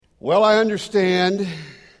Well, I understand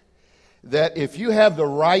that if you have the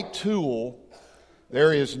right tool,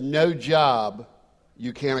 there is no job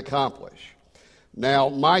you can't accomplish. Now,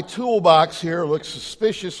 my toolbox here looks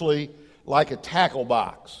suspiciously like a tackle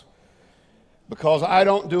box because I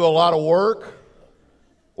don't do a lot of work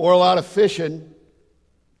or a lot of fishing.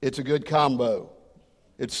 It's a good combo.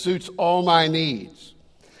 It suits all my needs.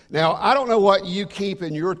 Now, I don't know what you keep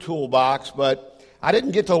in your toolbox, but I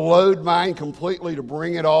didn't get to load mine completely to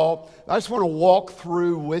bring it all. I just want to walk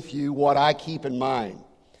through with you what I keep in mine.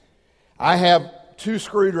 I have 2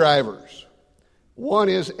 screwdrivers. One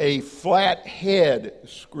is a flat head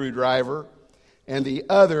screwdriver, and the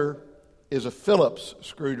other is a Phillips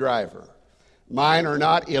screwdriver. Mine are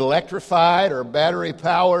not electrified or battery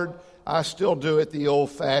powered. I still do it the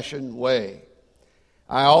old-fashioned way.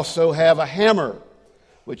 I also have a hammer,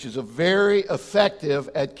 which is very effective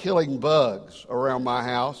at killing bugs around my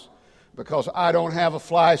house because I don't have a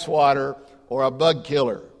fly swatter or a bug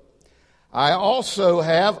killer. I also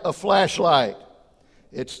have a flashlight.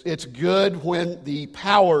 It's good when the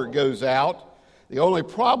power goes out. The only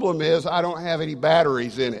problem is I don't have any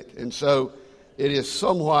batteries in it, and so it is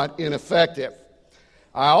somewhat ineffective.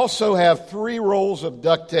 I also have 3 rolls of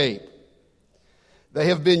duct tape. They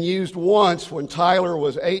have been used once when Tyler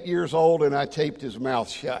was 8 years old and I taped his mouth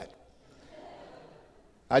shut.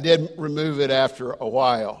 I did remove it after a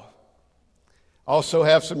while. Also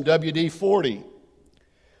have some WD-40,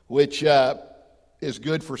 which is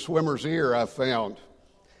good for swimmer's ear, I've found,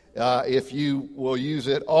 if you will use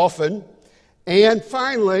it often. And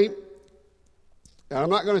finally, and I'm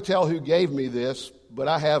not going to tell who gave me this, but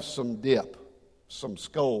I have some dip, some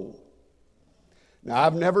Skoal. Now,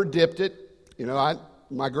 I've never dipped it. You know,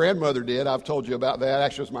 my grandmother did. I've told you about that.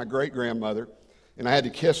 Actually, it was my great-grandmother. And I had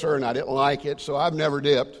to kiss her, and I didn't like it, so I've never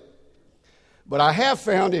dipped. But I have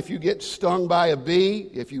found if you get stung by a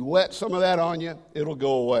bee, if you wet some of that on you, it'll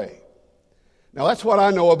go away. Now, that's what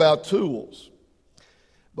I know about tools.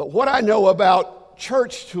 But what I know about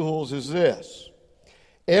church tools is this.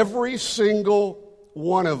 Every single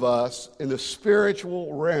one of us in the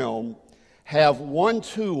spiritual realm have one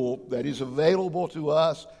tool that is available to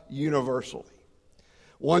us universally.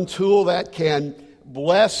 One tool that can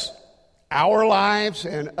bless our lives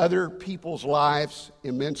and other people's lives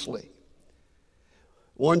immensely.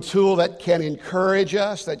 One tool that can encourage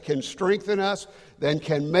us, that can strengthen us, that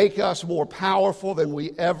can make us more powerful than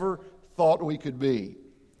we ever thought we could be.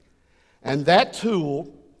 And that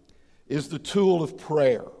tool is the tool of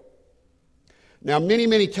prayer. Now, many,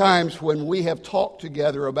 many times when we have talked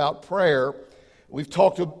together about prayer, we've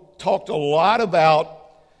talked a lot about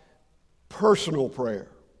personal prayer,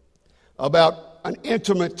 about an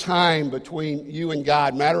intimate time between you and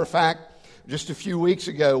God. Matter of fact, just a few weeks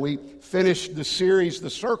ago, we finished the series, The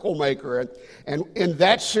Circle Maker, and in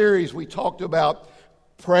that series, we talked about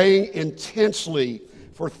praying intensely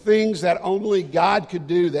for things that only God could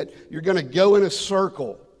do, that you're going to go in a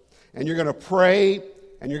circle, and you're going to pray,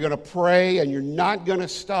 and you're going to pray, and you're not going to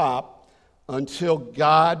stop until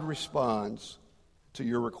God responds to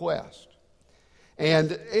your request.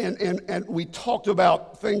 And we talked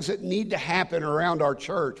about things that need to happen around our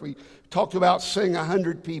church. We talked about seeing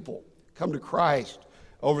 100 people come to Christ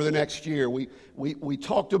over the next year. We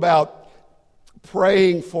talked about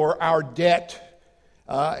praying for our debt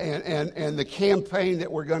and the campaign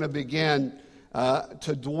that we're going to begin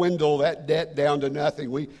to dwindle that debt down to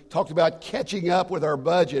nothing. We talked about catching up with our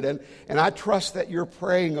budget, and I trust that you're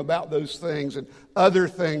praying about those things and other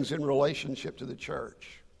things in relationship to the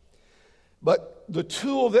church. But the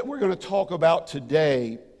tool that we're going to talk about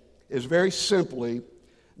today is very simply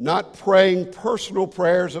not praying personal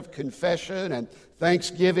prayers of confession and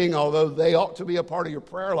thanksgiving, although they ought to be a part of your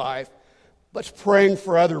prayer life, but praying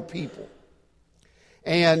for other people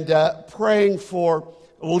and praying for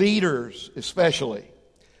leaders especially.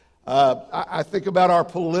 I think about our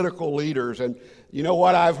political leaders, and you know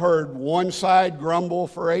what? I've heard one side grumble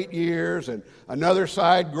for 8 years and another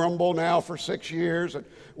side grumble now for 6 years. And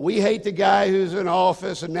we hate the guy who's in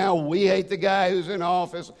office, and now we hate the guy who's in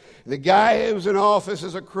office. The guy who's in office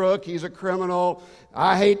is a crook. He's a criminal.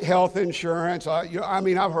 I hate health insurance. I've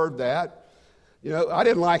heard that. You know, I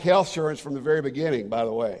didn't like health insurance from the very beginning, by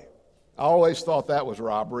the way. I always thought that was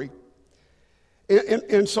robbery.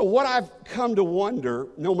 And so what I've come to wonder,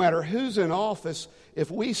 no matter who's in office, if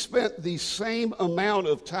we spent the same amount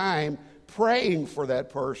of time praying for that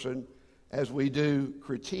person as we do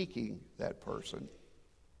critiquing that person,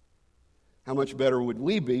 how much better would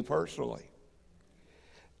we be personally?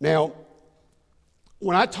 Now,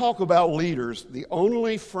 when I talk about leaders, the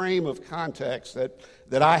only frame of context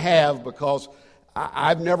that I have, because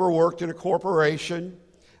I've never worked in a corporation,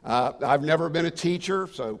 I've never been a teacher,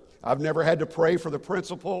 so I've never had to pray for the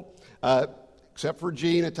principal, except for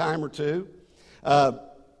Gene a time or two,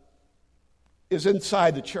 is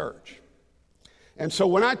inside the church. And so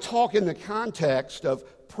when I talk in the context of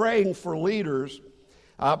praying for leaders,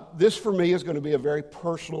 this for me is going to be a very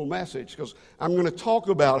personal message, because I'm going to talk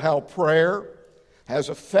about how prayer has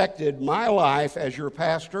affected my life as your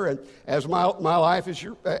pastor and as my life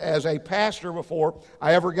as a pastor before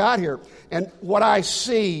I ever got here, and what I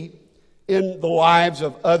see in the lives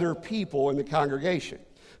of other people in the congregation.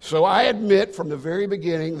 So I admit from the very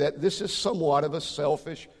beginning that this is somewhat of a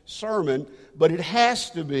selfish sermon, but it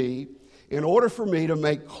has to be in order for me to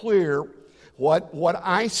make clear what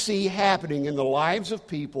I see happening in the lives of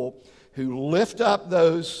people who lift up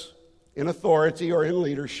those in authority or in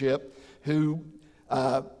leadership, who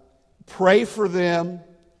pray for them,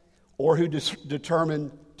 or who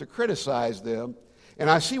determine to criticize them. And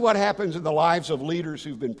I see what happens in the lives of leaders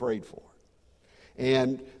who've been prayed for,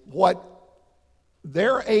 and what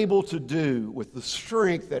they're able to do with the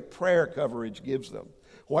strength that prayer coverage gives them,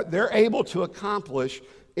 what they're able to accomplish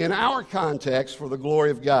in our context for the glory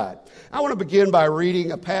of God. I want to begin by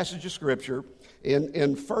reading a passage of Scripture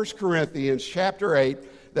in 1 Corinthians chapter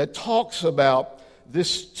 8 that talks about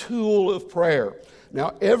this tool of prayer.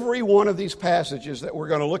 Now, every one of these passages that we're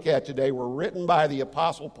going to look at today were written by the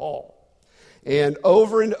Apostle Paul. And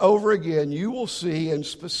over again, you will see in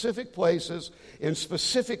specific places, in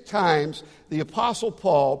specific times, the Apostle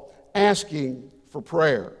Paul asking for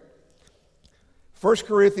prayer. 1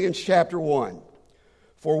 Corinthians chapter 1.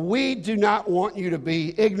 For we do not want you to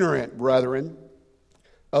be ignorant, brethren,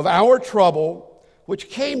 of our trouble which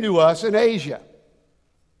came to us in Asia.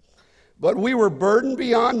 But we were burdened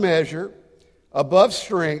beyond measure, above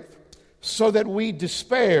strength, so that we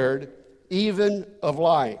despaired even of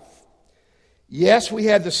life. Yes, we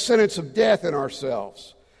had the sentence of death in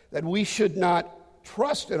ourselves, that we should not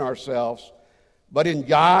trust in ourselves, but in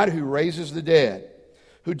God who raises the dead,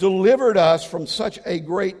 who delivered us from such a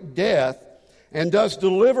great death, and does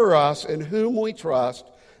deliver us, in whom we trust,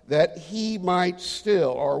 that he might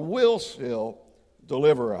still, or will still,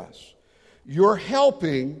 deliver us. You're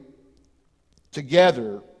helping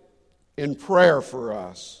together in prayer for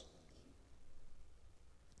us.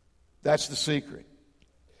 That's the secret.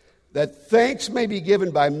 That thanks may be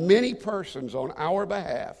given by many persons on our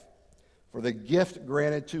behalf for the gift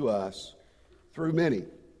granted to us through many.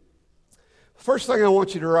 First thing I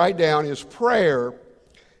want you to write down is prayer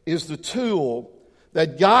is the tool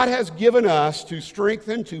that God has given us to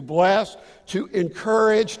strengthen, to bless, to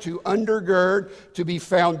encourage, to undergird, to be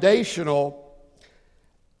foundational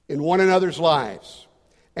in one another's lives.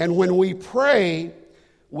 And when we pray,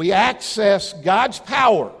 we access God's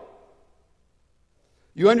power.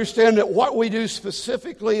 You understand that what we do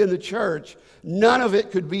specifically in the church, none of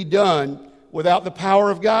it could be done without the power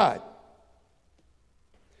of God.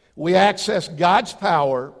 We access God's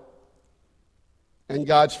power and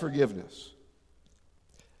God's forgiveness.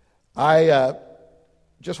 I,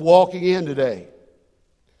 just walking in today,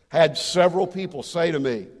 had several people say to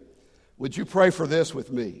me, would you pray for this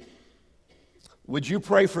with me? Would you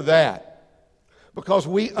pray for that? Because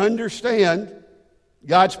we understand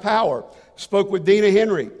God's power. Spoke with Dina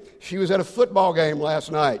Henry. She was at a football game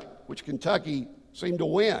last night, which Kentucky seemed to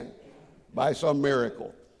win by some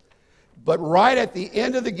miracle. But right at the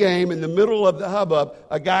end of the game, in the middle of the hubbub,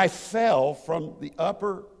 a guy fell from the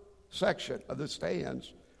upper section of the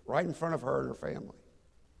stands right in front of her and her family.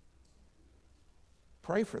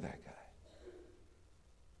 Pray for that guy.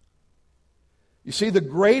 You see, the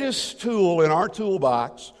greatest tool in our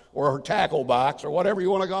toolbox, or our tackle box, or whatever you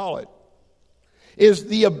want to call it, is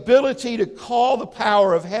the ability to call the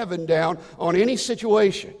power of heaven down on any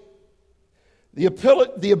situation. The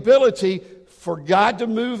ability for God to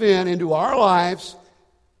move into our lives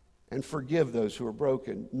and forgive those who are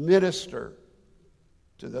broken. Minister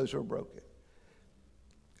to those who are broken.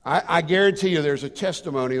 I guarantee you there's a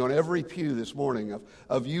testimony on every pew this morning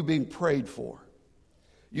of you being prayed for.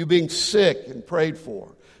 You being sick and prayed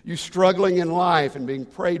for. You struggling in life and being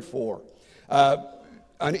prayed for.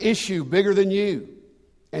 An issue bigger than you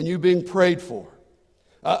and you being prayed for.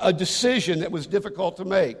 A decision that was difficult to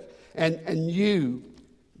make and you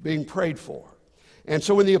being prayed for. And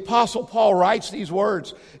so when the Apostle Paul writes these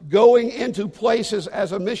words, going into places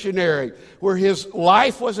as a missionary where his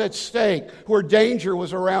life was at stake, where danger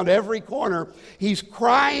was around every corner, he's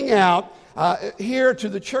crying out here to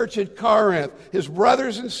the church at Corinth, his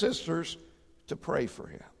brothers and sisters, to pray for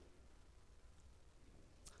him.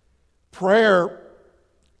 Prayer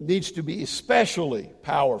needs to be especially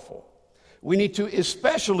powerful. We need to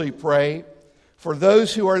especially pray for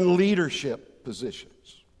those who are in leadership positions.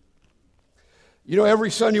 You know, every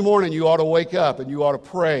Sunday morning you ought to wake up and you ought to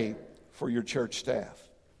pray for your church staff.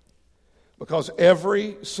 Because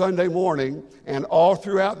every Sunday morning and all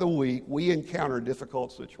throughout the week, we encounter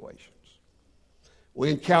difficult situations. We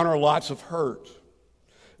encounter lots of hurt.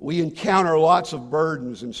 We encounter lots of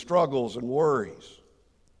burdens and struggles and worries.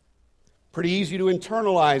 Pretty easy to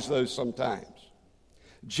internalize those sometimes.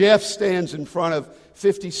 Jeff stands in front of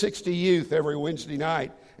 50, 60 youth every Wednesday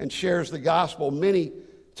night and shares the gospel, many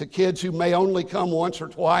to kids who may only come once or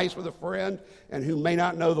twice with a friend and who may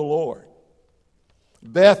not know the Lord.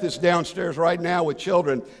 Beth is downstairs right now with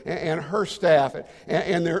children and her staff,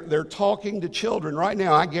 and they're talking to children right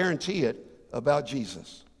now, I guarantee it, about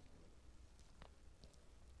Jesus.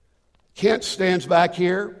 Kent stands back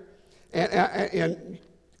here, and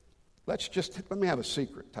let me have a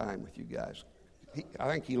secret time with you guys. I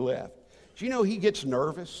think he left. Do you know he gets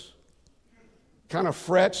nervous? Kind of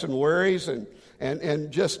frets and worries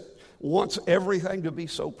and just wants everything to be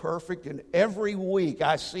so perfect. And every week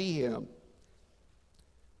I see him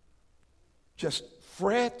just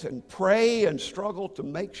fret and pray and struggle to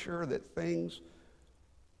make sure that things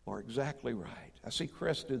are exactly right. I see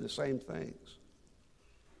Chris do the same things.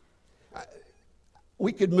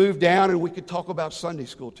 We could move down and we could talk about Sunday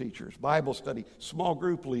school teachers, Bible study, small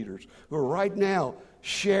group leaders who are right now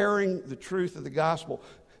sharing the truth of the gospel.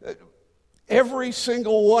 Every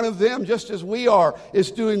single one of them, just as we are,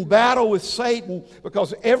 is doing battle with Satan,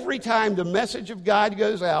 because every time the message of God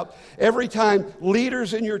goes out, every time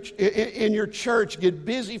leaders in your church get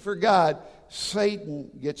busy for God,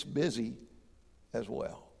 Satan gets busy as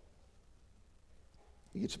well.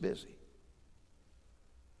 He gets busy.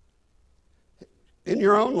 In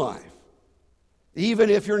your own life, even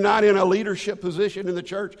if you're not in a leadership position in the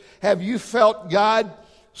church, have you felt God's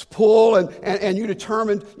pull and you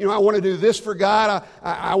determined, I want to do this for God.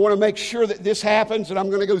 I want to make sure that this happens, and I'm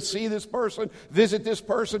going to go see this person, visit this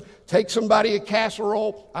person, take somebody a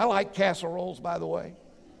casserole. I like casseroles, by the way.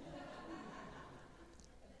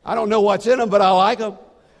 I don't know what's in them, but I like them.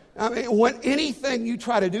 I mean, when anything you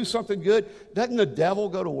try to do something good, doesn't the devil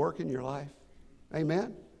go to work in your life?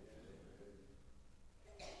 Amen?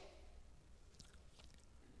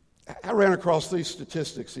 I ran across these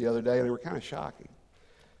statistics the other day, and they were kind of shocking.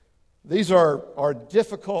 These are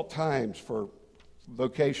difficult times for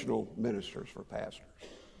vocational ministers, for pastors.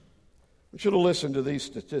 You should have listened to these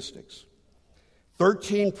statistics.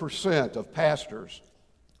 13% of pastors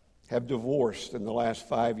have divorced in the last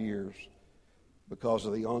 5 years because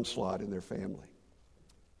of the onslaught in their family.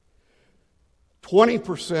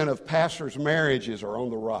 20% of pastors' marriages are on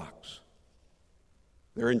the rocks.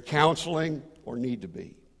 They're in counseling or need to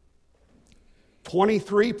be.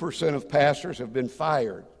 23% of pastors have been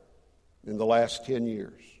fired in the last 10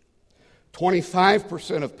 years.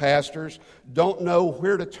 25% of pastors don't know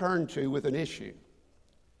where to turn to with an issue.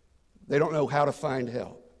 They don't know how to find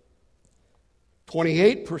help.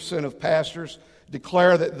 28% of pastors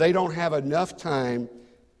declare that they don't have enough time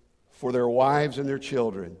for their wives and their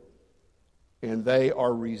children, and they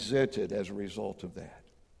are resented as a result of that.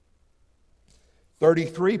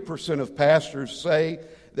 33% of pastors say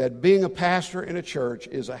that being a pastor in a church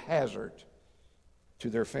is a hazard to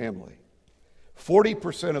their family.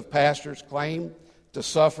 40% of pastors claim to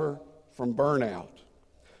suffer from burnout.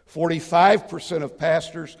 45% of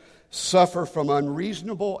pastors suffer from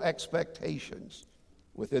unreasonable expectations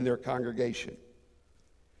within their congregation.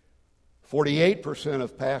 48%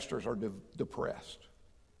 of pastors are depressed.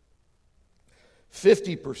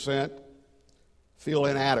 50% feel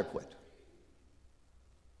inadequate.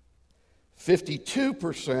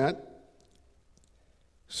 52%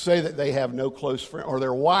 say that they have no close friends, or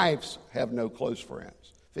their wives have no close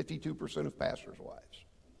friends. 52% of pastors' wives.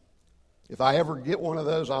 If I ever get one of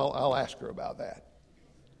those, I'll ask her about that.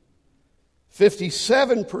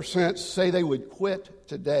 57% say they would quit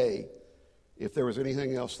today if there was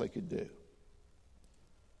anything else they could do.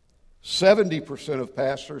 70% of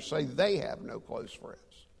pastors say they have no close friends.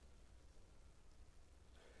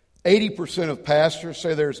 80% of pastors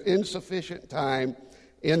say there's insufficient time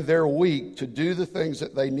in their week to do the things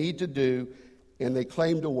that they need to do, and they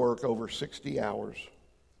claim to work over 60 hours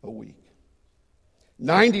a week.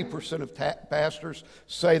 90% of pastors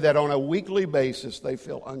say that on a weekly basis they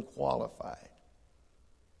feel unqualified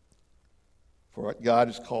for what God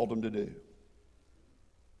has called them to do.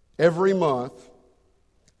 Every month,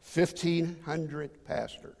 1,500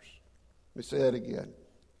 pastors, let me say that again,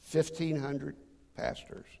 1,500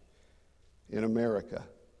 pastors in America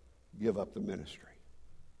give up the ministry.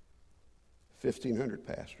 1,500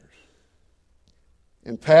 pastors.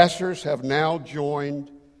 And pastors have now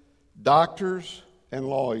joined doctors and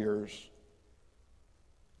lawyers,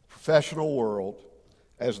 professional world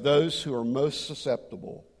as those who are most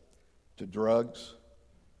susceptible to drugs,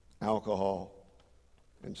 alcohol,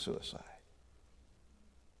 and suicide.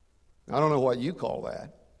 I don't know what you call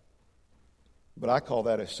that, but I call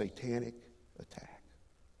that a satanic attack.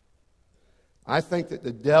 I think that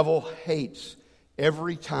the devil hates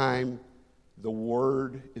every time the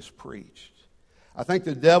word is preached. I think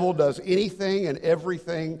the devil does anything and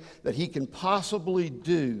everything that he can possibly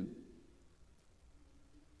do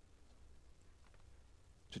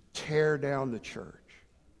to tear down the church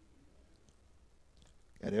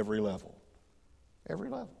at every level. Every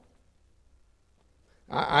level.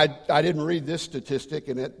 I didn't read this statistic,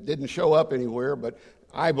 and it didn't show up anywhere, but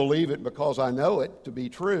I believe it because I know it to be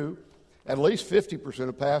true. At least 50%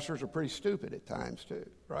 of pastors are pretty stupid at times too,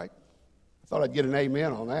 right? I thought I'd get an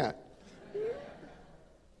amen on that.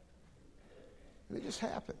 And it just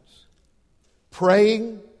happens.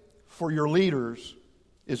 Praying for your leaders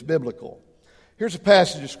is biblical. Here's a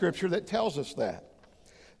passage of Scripture that tells us that.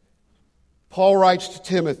 Paul writes to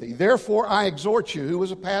Timothy, "Therefore I exhort you," who was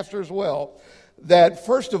a pastor as well, "that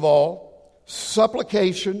first of all,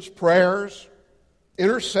 supplications, prayers,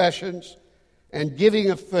 intercessions, and giving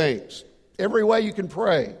of thanks, every way you can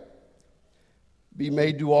pray, be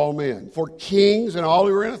made to all men, for kings and all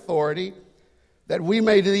who are in authority, that we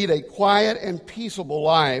may lead a quiet and peaceable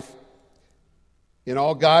life in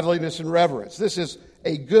all godliness and reverence. This is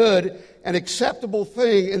a good and acceptable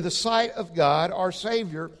thing in the sight of God, our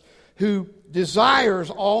Savior, who desires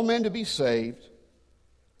all men to be saved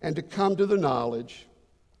and to come to the knowledge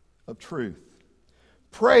of truth."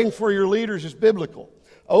 Praying for your leaders is biblical.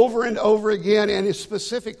 Over and over again, and is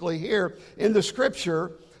specifically here in the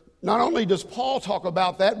Scripture, not only does Paul talk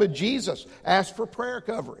about that, but Jesus asked for prayer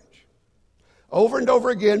coverage. Over and over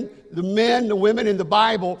again, the men, the women in the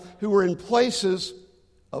Bible who were in places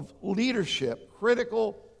of leadership,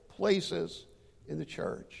 critical places in the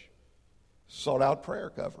church, sought out prayer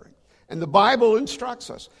covering. And the Bible instructs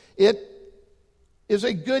us. It is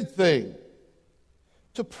a good thing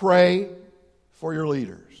to pray for your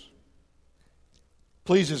leaders.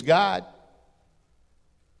 Pleases God.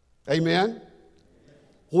 Amen?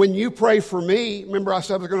 When you pray for me, remember I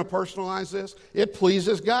said I was going to personalize this? It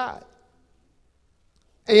pleases God.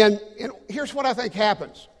 And here's what I think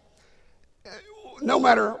happens. No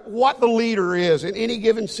matter what the leader is in any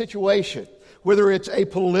given situation, whether it's a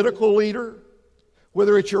political leader,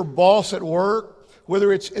 whether it's your boss at work,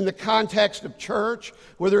 whether it's in the context of church,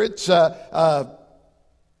 whether it's right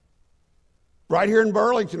here in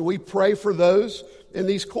Burlington, we pray for those in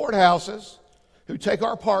these courthouses who take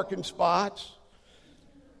our parking spots,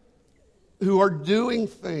 who are doing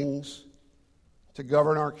things to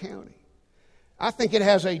govern our county. I think it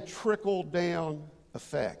has a trickle-down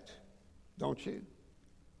effect, don't you?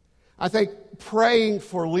 I think praying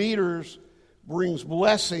for leaders brings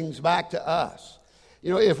blessings back to us.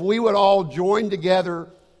 You know, if we would all join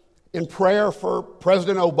together in prayer for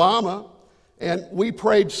President Obama, and we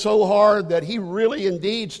prayed so hard that he really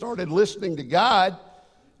indeed started listening to God,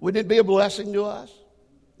 wouldn't it be a blessing to us?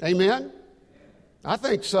 Amen? I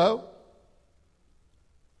think so.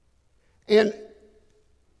 And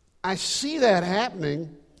I see that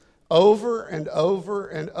happening over and over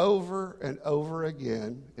and over and over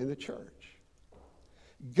again in the church.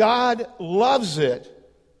 God loves it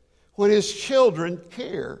when His children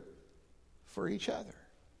care for each other,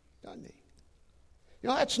 doesn't He? You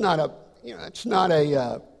know, that's not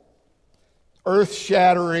a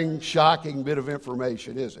earth-shattering, shocking bit of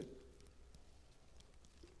information, is it?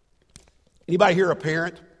 Anybody here a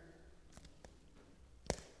parent?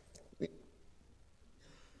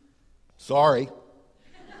 Sorry.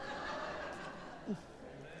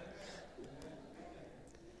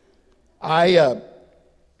 I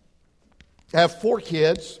have 4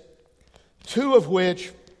 kids, 2 of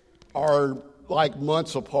which are like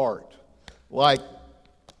months apart. Like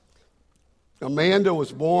Amanda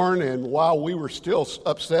was born, and while we were still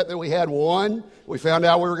upset that we had one, we found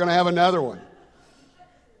out we were going to have another one.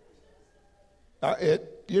 It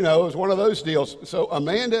was one of those deals. So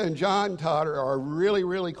Amanda and John Todd are really,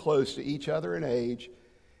 really close to each other in age,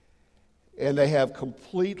 and they have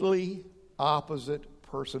completely opposite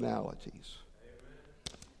personalities.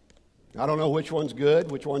 I don't know which one's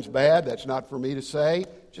good, which one's bad. That's not for me to say,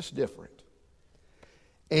 just different.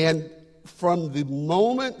 And from the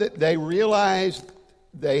moment that they realized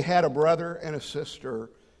they had a brother and a sister,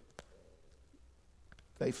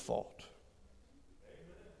 they fought.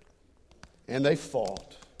 And they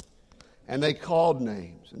fought. And they called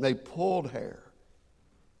names. And they pulled hair.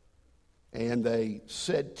 And they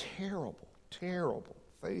said terrible, terrible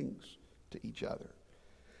things to each other.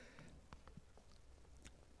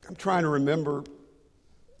 I'm trying to remember.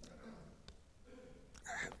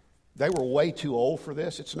 They were way too old for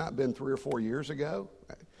this. It's not been 3 or 4 years ago.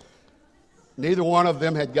 Neither one of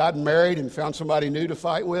them had gotten married and found somebody new to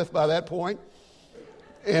fight with by that point.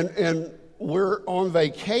 And we're on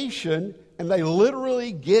vacation, and they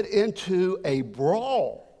literally get into a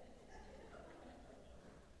brawl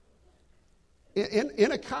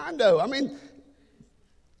in a condo. I mean,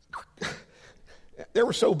 they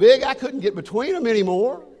were so big I couldn't get between them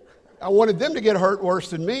anymore. I wanted them to get hurt worse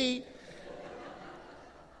than me.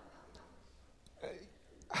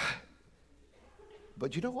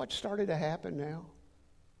 But you know what started to happen now?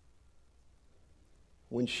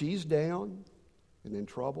 When she's down and in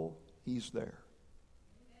trouble, he's there.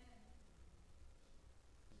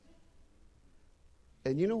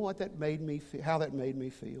 And you know what that made me feel, how that made me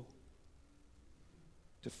feel?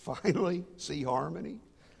 To finally see harmony.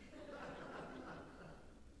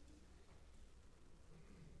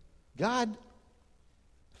 God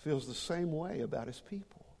feels the same way about his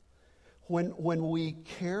people. When we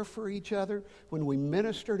care for each other, when we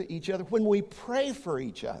minister to each other, when we pray for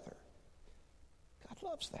each other, God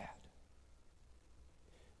loves that.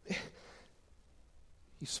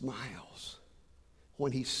 He smiles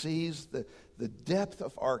when he sees the depth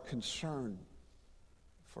of our concern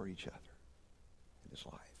for each other in his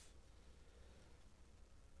life.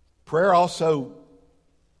 Prayer also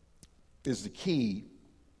is the key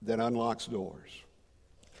that unlocks doors.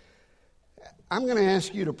 I'm going to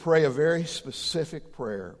ask you to pray a very specific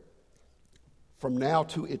prayer from now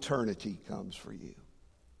to eternity comes for you.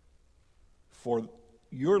 For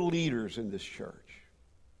your leaders in this church.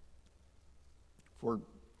 For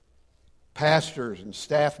pastors and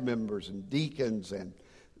staff members and deacons and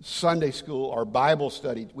Sunday school or Bible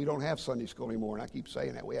study. We don't have Sunday school anymore, and I keep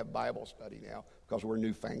saying that. We have Bible study now because we're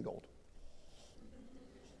newfangled.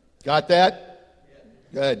 Got that?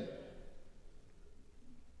 Good.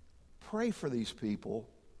 Pray for these people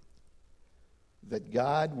that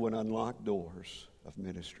God would unlock doors of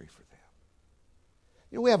ministry for them.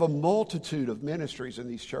 You know, we have a multitude of ministries in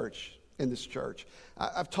this church.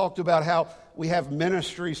 I've talked about how we have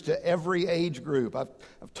ministries to every age group. I've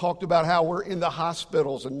talked about how we're in the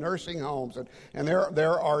hospitals and nursing homes, and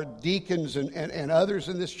there are deacons and others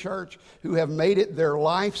in this church who have made it their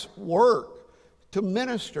life's work to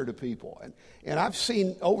minister to people. And I've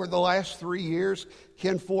seen over the last 3 years,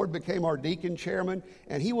 Ken Ford became our deacon chairman,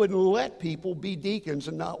 and he wouldn't let people be deacons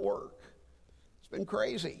and not work. It's been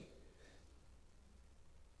crazy.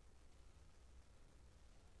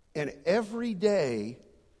 And every day,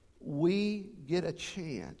 we get a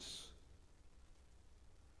chance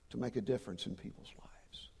to make a difference in people's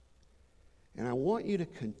lives. And I want you to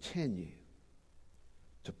continue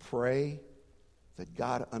to pray that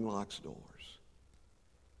God unlocks doors.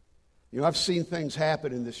 You know, I've seen things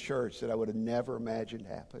happen in this church that I would have never imagined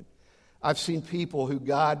happen. I've seen people who've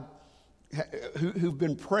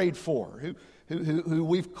been prayed for, who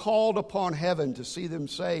we've called upon heaven to see them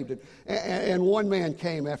saved. And one man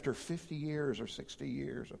came after 50 years or 60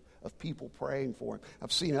 years of people praying for him.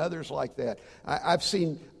 I've seen others like that. I've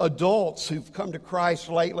seen adults who've come to Christ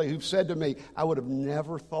lately who've said to me, I would have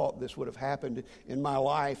never thought this would have happened in my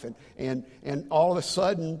life. And all of a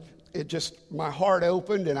sudden, my heart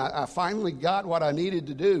opened, and I finally got what I needed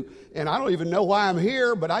to do. And I don't even know why I'm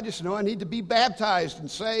here, but I just know I need to be baptized and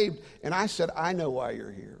saved. And I said, I know why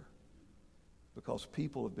you're here. Because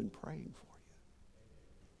people have been praying for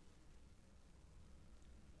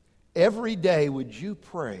you. Every day, would you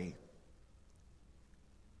pray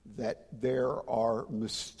that there are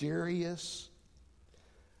mysterious,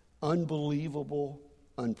 unbelievable,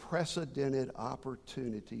 unprecedented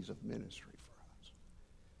opportunities of ministry?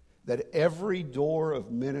 That every door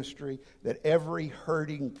of ministry, that every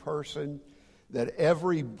hurting person, that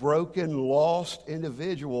every broken, lost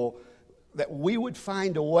individual, that we would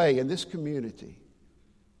find a way in this community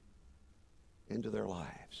into their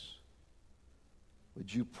lives.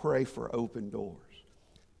 Would you pray for open doors?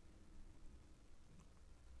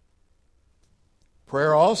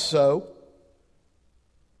 Prayer also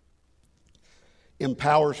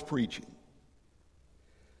empowers preaching.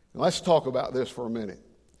 Now, let's talk about this for a minute.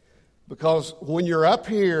 Because when you're up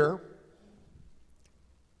here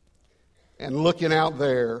and looking out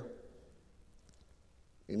there,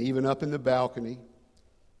 and even up in the balcony,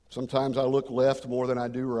 sometimes I look left more than I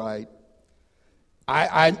do right,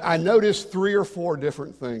 I notice 3 or 4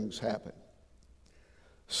 different things happen.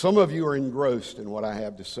 Some of you are engrossed in what I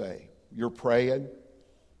have to say. You're praying.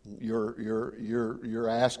 You're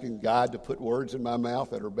asking God to put words in my mouth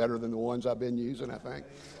that are better than the ones I've been using, I think.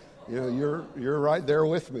 You know, you're right there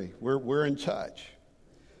with me. We're in touch.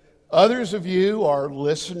 Others of you are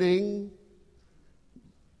listening.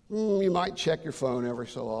 You might check your phone every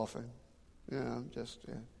so often. Just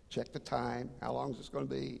check the time. How long is this going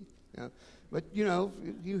to be? But,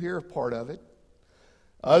 you hear a part of it.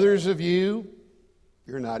 Others of you,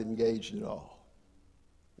 you're not engaged at all.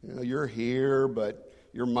 You're here, but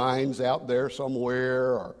your mind's out there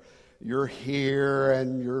somewhere, or you're here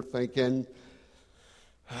and you're thinking,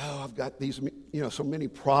 I've got these, so many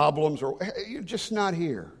problems, or you're just not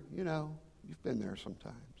here. You've been there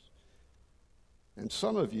sometimes. And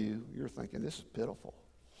some of you, you're thinking, this is pitiful.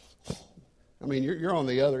 I mean, you're on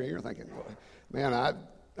the other, you're thinking, well, man, I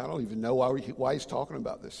don't even know why he's talking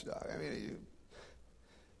about this stuff. I mean,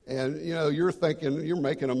 you're thinking, you're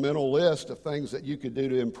making a mental list of things that you could do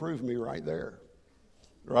to improve me right there.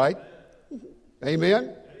 Right? Amen?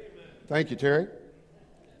 Amen. Thank you, Terry.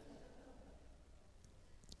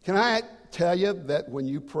 Can I tell you that when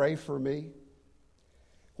you pray for me,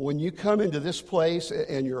 when you come into this place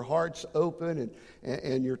and your heart's open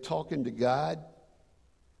and you're talking to God,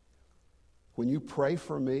 when you pray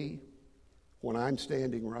for me, when I'm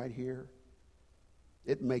standing right here,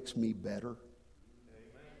 it makes me better.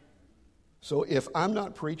 Amen. So if I'm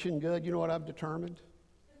not preaching good, you know what I've determined?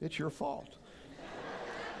 It's your fault.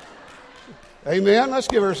 Amen? Let's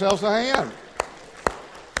give ourselves a hand.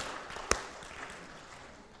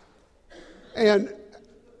 And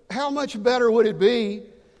how much better would it be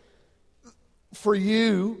for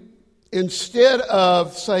you, instead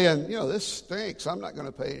of saying, this stinks, I'm not going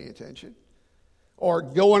to pay any attention, or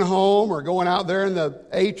going home or going out there in the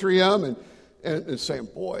atrium and saying,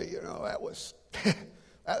 boy, that was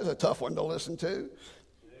a tough one to listen to.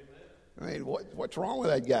 I mean, what's wrong with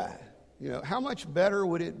that guy? How much better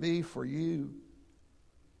would it be for you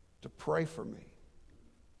to pray for me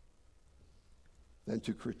than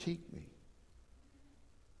to critique me?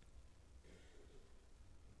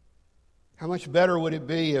 How much better would it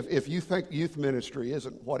be if you think youth ministry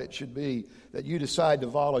isn't what it should be, that you decide to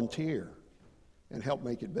volunteer and help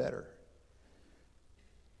make it better?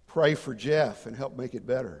 Pray for Jeff and help make it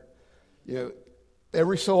better.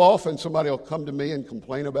 Every so often somebody will come to me and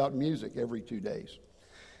complain about music every 2 days.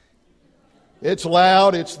 It's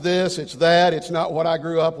loud, it's this, it's that, it's not what I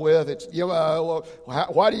grew up with. It's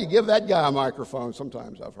why do you give that guy a microphone?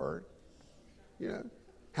 Sometimes I've heard.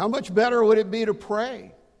 How much better would it be to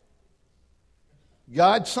pray?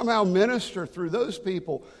 God somehow minister through those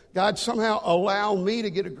people. God somehow allow me to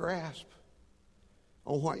get a grasp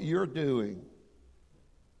on what you're doing.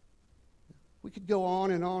 We could go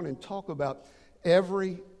on and talk about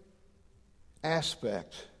every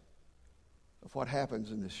aspect of what happens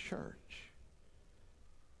in this church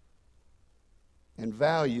and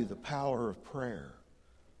value the power of prayer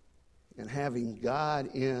and having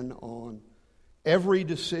God in on every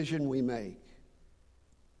decision we make.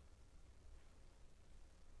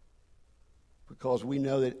 Because we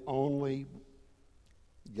know that only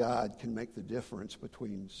God can make the difference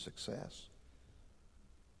between success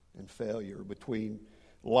and failure, between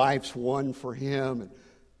life's won for Him and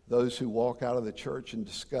those who walk out of the church in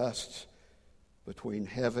disgust, between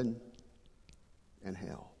heaven and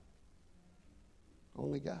hell.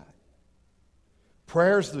 Only God.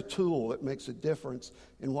 Prayer's the tool that makes a difference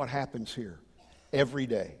in what happens here every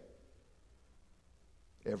day.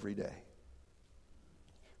 Every day.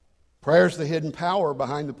 Prayer's the hidden power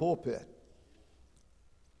behind the pulpit.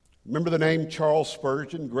 Remember the name Charles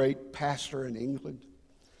Spurgeon, great pastor in England,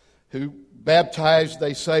 who baptized,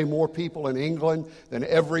 they say, more people in England than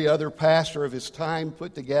every other pastor of his time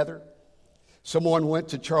put together? Someone went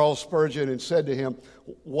to Charles Spurgeon and said to him,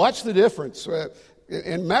 what's the difference?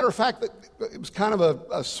 And matter of fact, it was kind of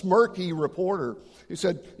a smirky reporter. He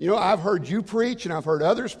said, I've heard you preach and I've heard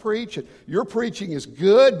others preach, and your preaching is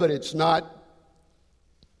good, but it's not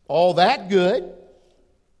all that good,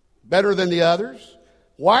 better than the others.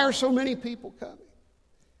 Why are so many people coming?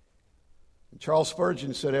 And Charles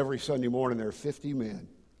Spurgeon said every Sunday morning there are 50 men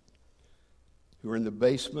who are in the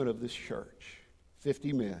basement of this church.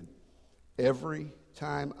 50 men, every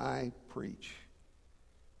time I preach,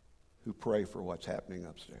 who pray for what's happening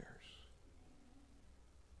upstairs.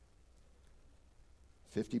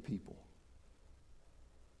 50 people.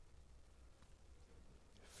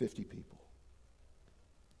 50 people.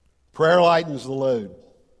 Prayer lightens the load.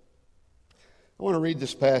 I want to read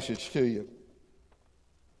this passage to you.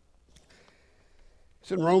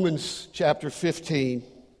 It's in Romans chapter 15.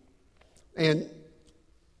 And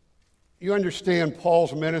you understand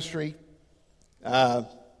Paul's ministry.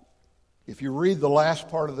 If you read the last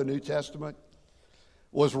part of the New Testament,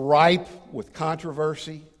 was ripe with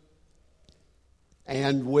controversy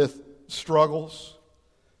and with struggles.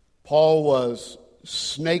 Paul was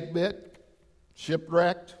snake bit,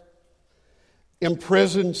 shipwrecked,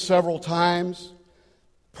 imprisoned several times,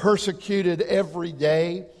 persecuted every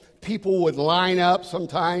day. People would line up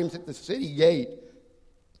sometimes at the city gate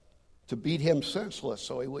to beat him senseless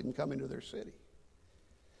so he wouldn't come into their city.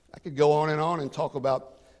 I could go on and talk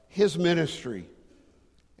about his ministry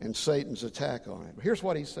and Satan's attack on him. Here's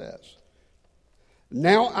what he says.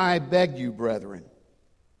 Now I beg you, brethren,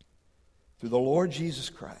 through the Lord Jesus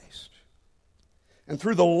Christ, and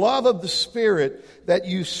through the love of the Spirit, that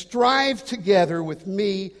you strive together with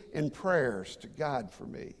me in prayers to God for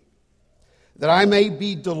me, that I may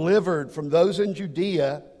be delivered from those in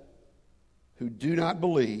Judea who do not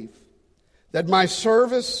believe, that my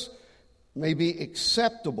service may be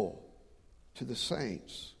acceptable to the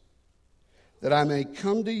saints, that I may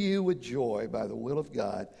come to you with joy by the will of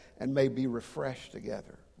God and may be refreshed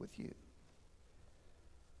together with you.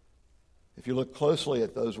 If you look closely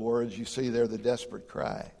at those words, you see there the desperate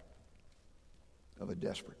cry of a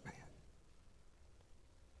desperate man.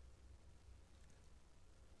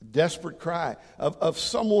 Desperate cry of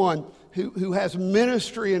someone who has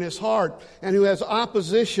ministry in his heart and who has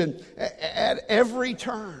opposition at every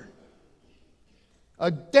turn. A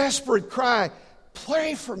desperate cry,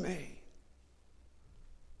 pray for me.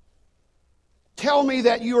 Tell me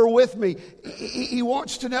that you are with me. He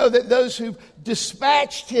wants to know that those who've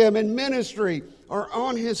dispatched him in ministry are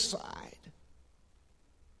on his side.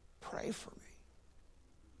 Pray for me.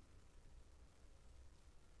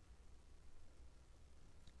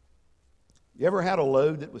 You ever had a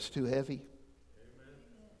load that was too heavy?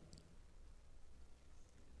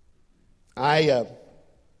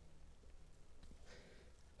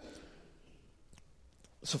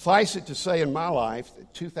 Suffice it to say in my life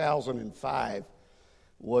that 2005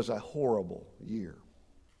 was a horrible year.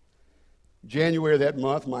 January of that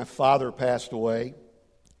month, my father passed away.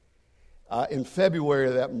 In February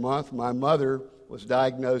of that month, my mother was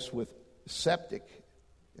diagnosed with septic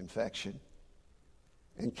infection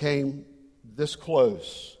and came this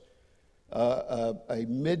close. A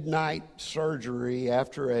midnight surgery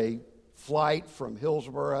after a flight from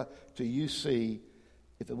Hillsborough to UC.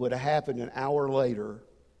 If it would have happened an hour later,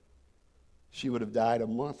 she would have died a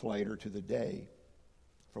month later to the day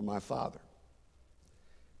from my father.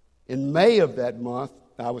 In May of that month,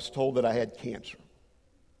 I was told that I had cancer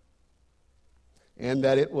and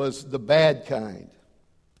that it was the bad kind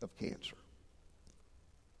of cancer.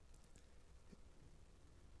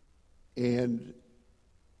 And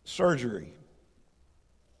surgery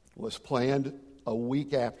was planned a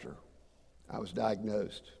week after I was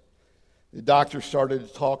diagnosed. The doctor started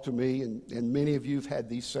to talk to me, and many of you have had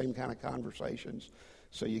these same kind of conversations,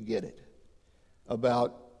 so you get it,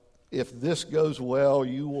 about if this goes well,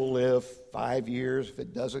 you will live 5 years. If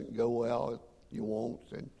it doesn't go well, you won't.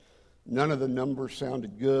 And none of the numbers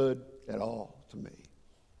sounded good at all to me.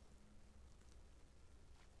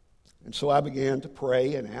 And so I began to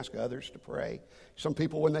pray and ask others to pray. Some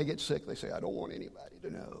people, when they get sick, they say, I don't want anybody to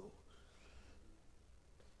know.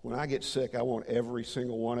 When I get sick, I want every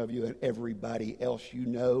single one of you and everybody else you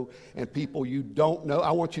know and people you don't know. I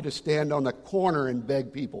want you to stand on the corner and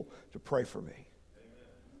beg people to pray for me. Amen.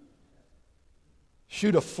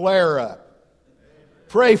 Shoot a flare up. Amen.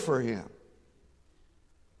 Pray for him.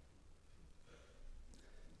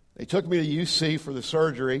 They took me to UC for the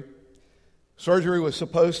surgery. Surgery was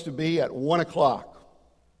supposed to be at 1 o'clock,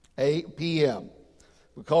 8 p.m.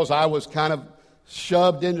 Because I was kind of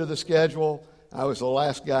shoved into the schedule, I was the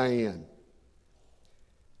last guy in.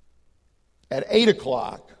 At 8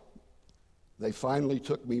 o'clock, they finally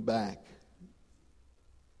took me back.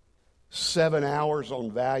 7 hours on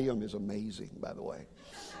Valium is amazing, by the way.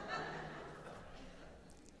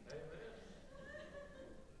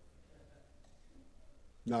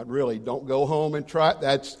 Not really. Don't go home and try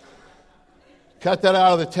it. Cut that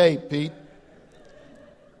out of the tape, Pete.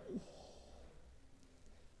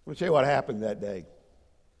 Let me tell you what happened that day.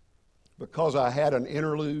 Because I had an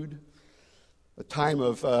interlude, a time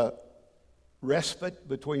of respite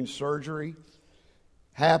between surgery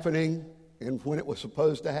happening and when it was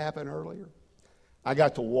supposed to happen earlier, I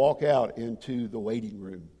got to walk out into the waiting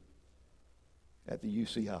room at the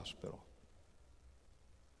UC hospital.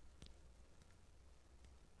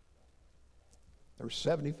 There were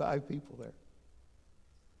 75 people there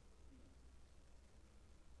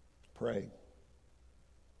praying.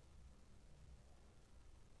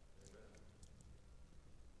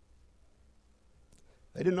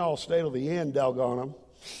 They didn't all stay till the end, doggone them.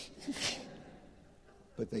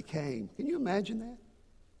 But they came. Can you imagine that?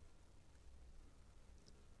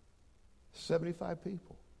 75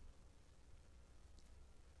 people.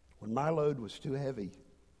 When my load was too heavy,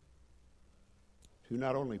 who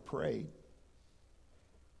not only prayed,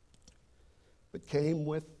 but came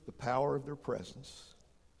with the power of their presence.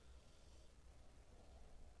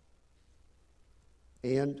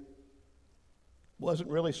 And it wasn't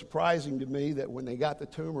really surprising to me that when they got the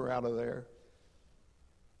tumor out of there,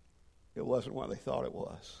 it wasn't what they thought it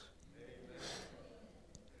was. Amen.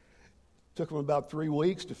 Took them about 3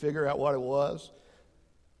 weeks to figure out what it was.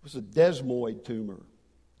 It was a desmoid tumor,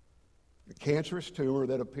 a cancerous tumor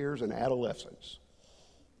that appears in adolescence.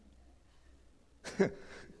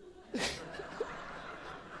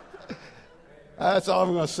 That's all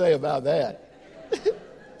I'm going to say about that.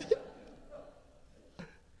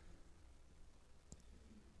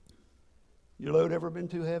 Your load ever been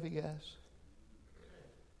too heavy, guys?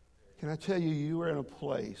 Can I tell you, you are in a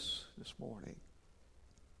place this morning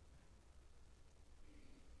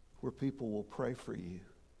where people will pray for you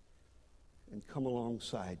and come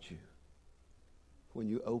alongside you when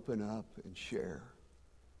you open up and share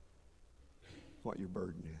what your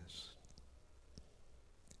burden is.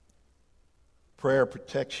 Prayer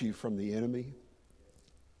protects you from the enemy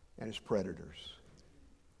and his predators.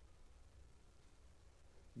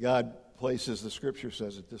 God places, the scripture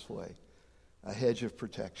says it this way, a hedge of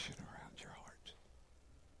protection around your heart.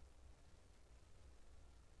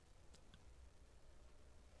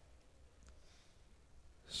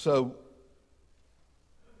 So,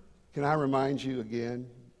 can I remind you again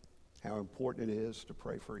how important it is to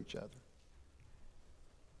pray for each other?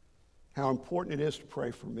 How important it is to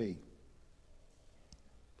pray for me,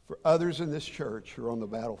 for others in this church who are on the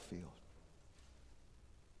battlefield.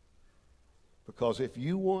 Because if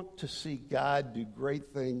you want to see God do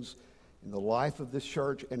great things in the life of this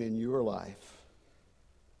church and in your life,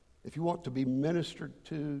 if you want to be ministered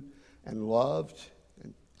to and loved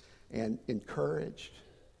and encouraged,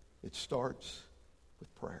 it starts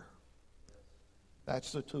with prayer.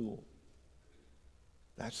 That's the tool.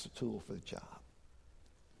 That's the tool for the job.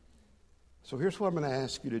 So here's what I'm going to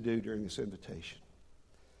ask you to do during this invitation.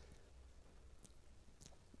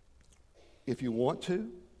 If you want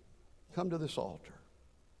to, come to this altar.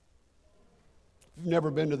 If you've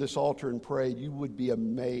never been to this altar and prayed, you would be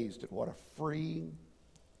amazed at what a freeing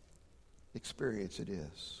experience it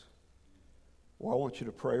is. Well, I want you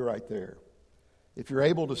to pray right there. If you're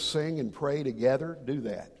able to sing and pray together, do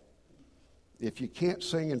that. If you can't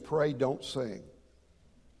sing and pray, don't sing.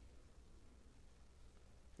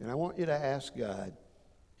 And I want you to ask God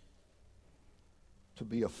to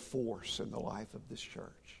be a force in the life of this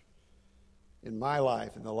church, in my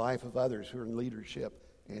life, in the life of others who are in leadership,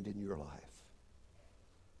 and in your life.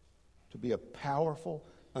 To be a powerful,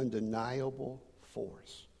 undeniable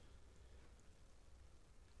force.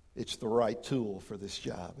 It's the right tool for this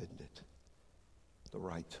job, isn't it? The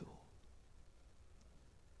right tool.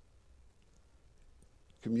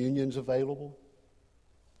 Communion's available.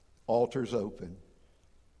 Altars open.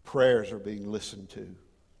 Prayers are being listened to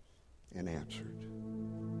and answered.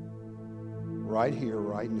 Right here,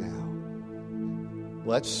 right now.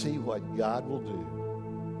 Let's see what God will do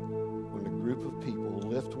when a group of people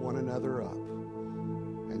lift one another up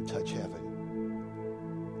and touch heaven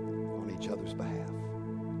on each other's behalf.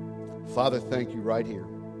 Father, thank you right here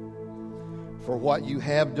for what you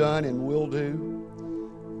have done and will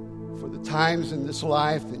do, for the times in this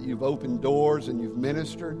life that you've opened doors and you've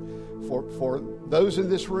ministered, for those in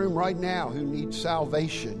this room right now who need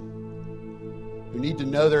salvation, who need to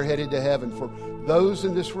know they're headed to heaven, for those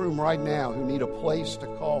in this room right now who need a place to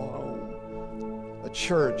call home, a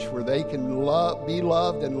church where they can be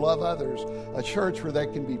loved and love others, a church where they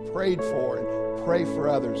can be prayed for and pray for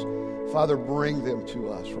others. Father, bring them to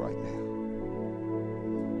us right now.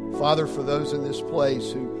 Father, for those in this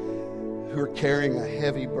place who are carrying a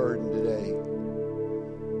heavy burden today,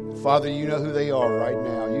 Father, you know who they are right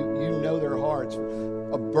now. You know their hearts.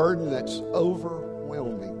 A burden that's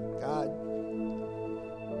overwhelming. God,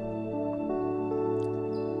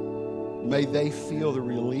 may they feel the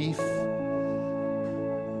relief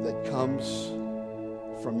that comes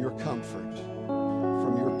from your comfort,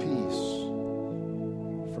 from your peace,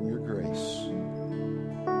 from your grace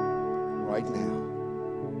right now.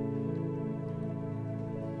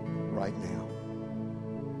 Right now.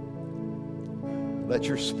 Let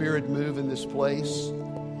your Spirit move in this place.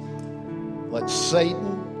 Let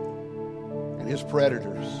Satan and his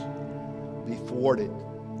predators be thwarted,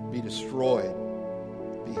 be destroyed,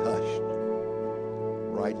 be hushed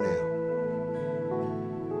right now.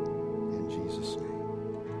 In Jesus' name.